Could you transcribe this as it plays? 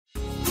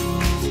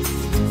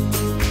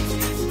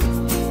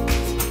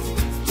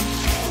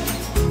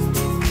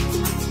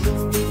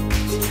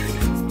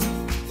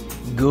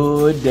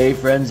Good day,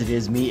 friends. It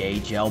is me,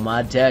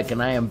 HLModTech,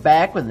 and I am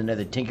back with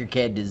another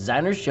Tinkercad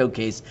Designer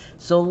Showcase,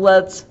 so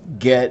let's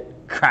get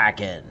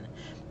cracking.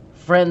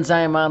 Friends, I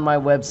am on my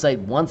website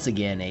once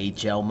again,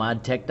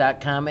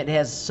 HLModTech.com. It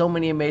has so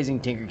many amazing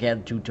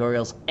Tinkercad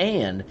tutorials,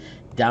 and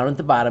down at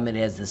the bottom it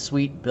has the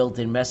sweet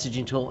built-in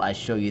messaging tool. I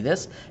show you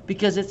this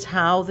because it's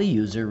how the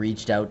user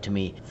reached out to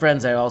me.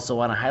 Friends, I also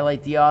want to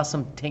highlight the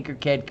awesome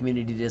Tinkercad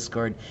community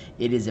Discord.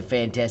 It is a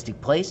fantastic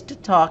place to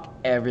talk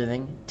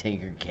everything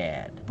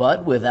Tinkercad.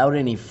 But without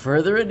any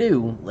further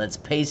ado, let's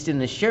paste in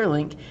the share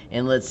link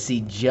and let's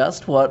see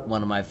just what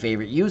one of my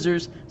favorite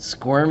users,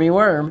 Squirmy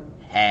Worm,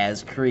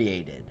 has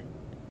created.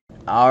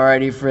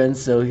 Alrighty, friends,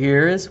 so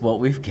here is what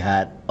we've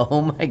got.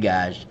 Oh my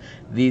gosh,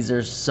 these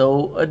are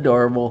so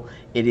adorable.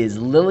 It is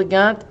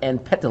Lilliant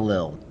and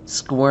Petalil.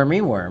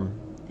 Squirmy Worm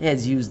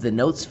has used the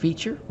notes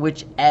feature,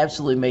 which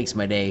absolutely makes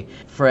my day.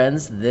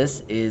 Friends,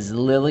 this is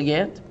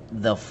Lilliant,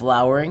 the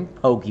flowering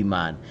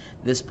Pokemon.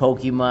 This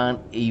Pokemon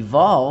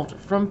evolved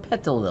from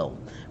Petalil,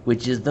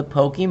 which is the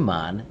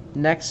Pokemon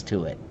next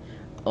to it.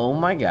 Oh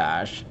my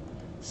gosh,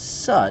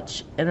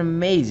 such an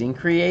amazing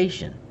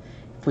creation.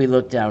 If we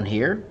look down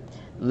here,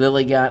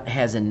 Lilliant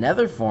has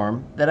another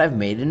form that I've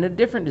made in a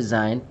different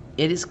design.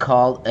 It is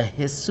called a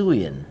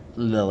Hisuian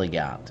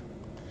Lilliant.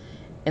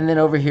 And then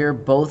over here,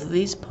 both of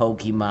these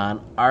Pokemon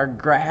are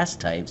grass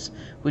types,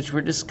 which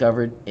were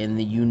discovered in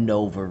the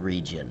Unova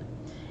region.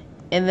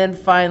 And then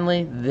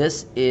finally,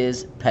 this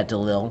is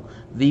Petalil,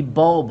 the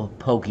bulb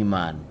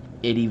Pokemon.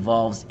 It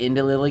evolves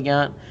into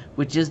Lilliant,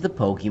 which is the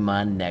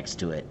Pokemon next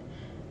to it.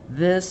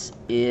 This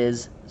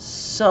is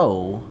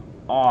so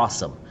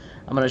awesome.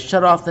 I'm going to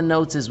shut off the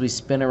notes as we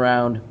spin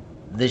around.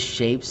 The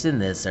shapes in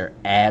this are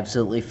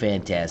absolutely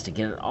fantastic,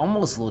 and it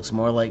almost looks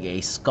more like a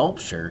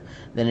sculpture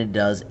than it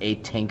does a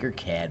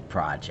Tinkercad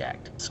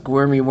project.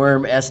 Squirmy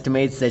Worm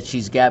estimates that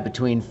she's got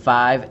between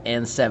 5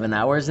 and 7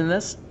 hours in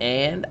this,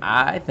 and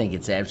I think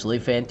it's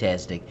absolutely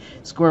fantastic.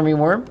 Squirmy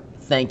Worm,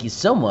 thank you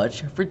so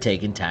much for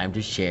taking time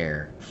to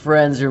share.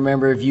 Friends,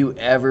 remember, if you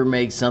ever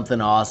make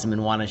something awesome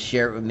and want to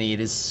share it with me,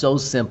 it is so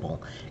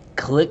simple.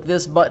 Click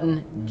this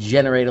button,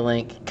 generate a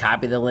link,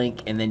 copy the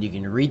link, and then you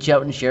can reach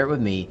out and share it with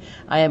me.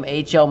 I am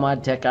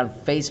HLModTech on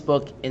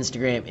Facebook,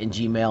 Instagram, and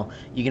Gmail.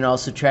 You can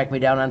also track me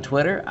down on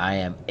Twitter. I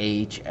am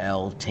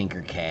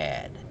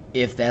HLTinkercad.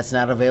 If that's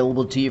not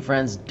available to you,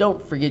 friends,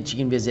 don't forget you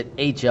can visit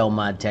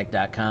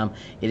HLModTech.com.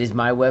 It is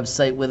my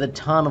website with a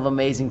ton of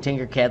amazing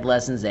Tinkercad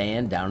lessons,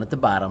 and down at the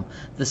bottom,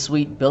 the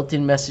sweet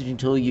built-in messaging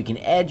tool. You can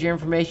add your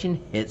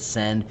information, hit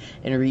send,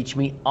 and reach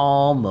me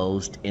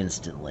almost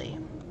instantly.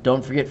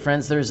 Don't forget,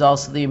 friends, there's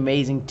also the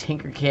amazing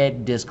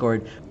Tinkercad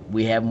Discord.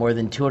 We have more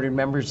than 200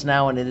 members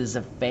now, and it is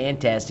a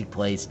fantastic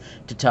place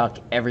to talk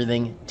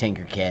everything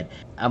Tinkercad.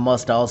 I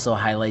must also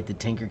highlight the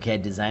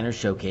Tinkercad Designer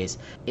Showcase.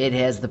 It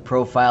has the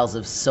profiles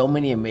of so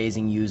many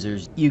amazing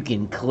users. You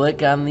can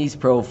click on these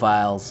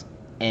profiles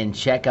and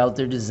check out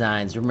their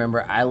designs.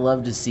 Remember, I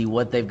love to see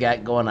what they've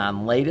got going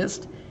on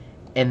latest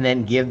and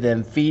then give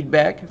them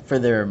feedback for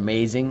their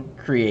amazing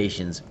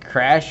creations.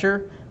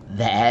 Crasher,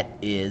 that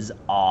is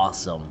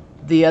awesome.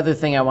 The other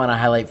thing I want to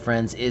highlight,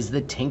 friends, is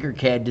the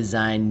Tinkercad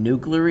Design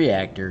Nuclear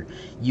Reactor.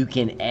 You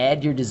can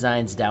add your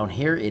designs down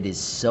here. It is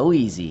so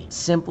easy.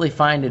 Simply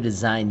find a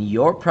design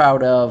you're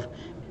proud of.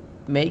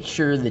 Make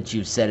sure that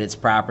you've set its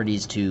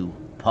properties to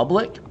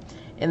public.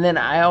 And then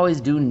I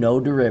always do no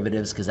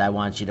derivatives because I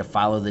want you to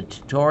follow the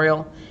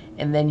tutorial.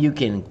 And then you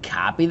can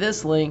copy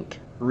this link,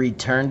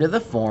 return to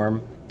the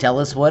form, tell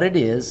us what it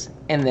is,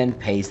 and then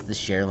paste the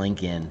share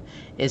link in.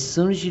 As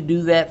soon as you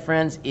do that,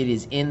 friends, it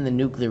is in the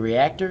nuclear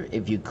reactor.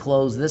 If you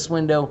close this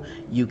window,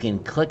 you can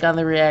click on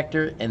the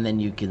reactor and then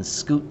you can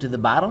scoot to the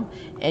bottom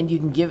and you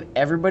can give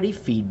everybody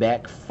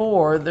feedback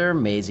for their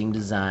amazing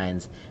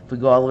designs. If we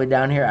go all the way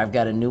down here, I've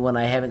got a new one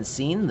I haven't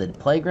seen, the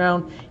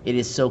playground. It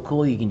is so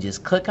cool. You can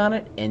just click on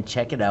it and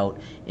check it out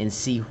and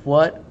see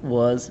what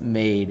was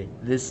made.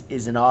 This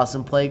is an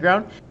awesome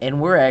playground, and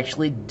we're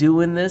actually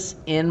doing this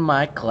in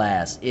my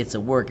class. It's a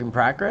work in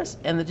progress,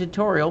 and the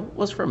tutorial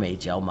was from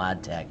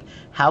HLModTech.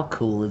 How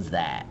cool is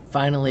that?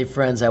 Finally,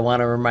 friends, I want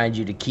to remind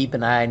you to keep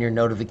an eye on your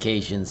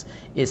notifications.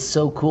 It's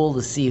so cool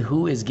to see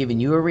who is giving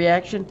you a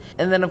reaction,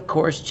 and then of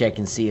course check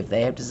and see if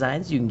they have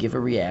designs you can give a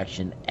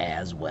reaction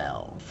as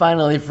well.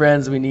 Finally,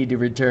 friends, we need to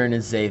return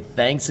and say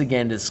thanks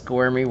again to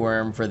Squirmy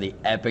Worm for the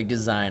epic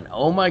design.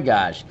 Oh my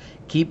gosh,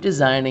 keep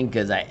designing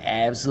because I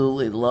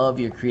absolutely love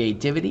your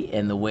creativity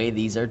and the way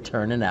these are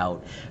turning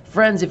out.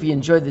 Friends, if you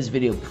enjoyed this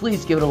video,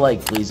 please give it a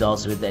like. Please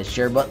also hit that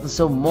share button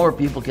so more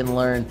people can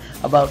learn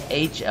about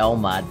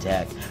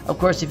HLModTech. Of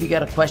course, if you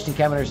got a question,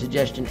 comment, or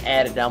suggestion,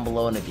 add it down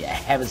below. And if you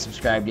haven't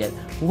subscribed yet,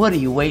 what are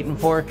you waiting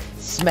for?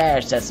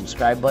 Smash that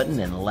subscribe button.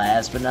 And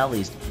last but not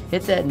least,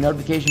 hit that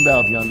notification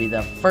bell if you want to be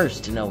the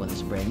first to know when there's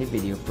a brand new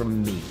video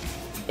from me,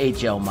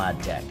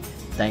 HLModTech.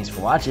 Thanks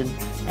for watching.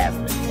 Have a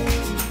great day.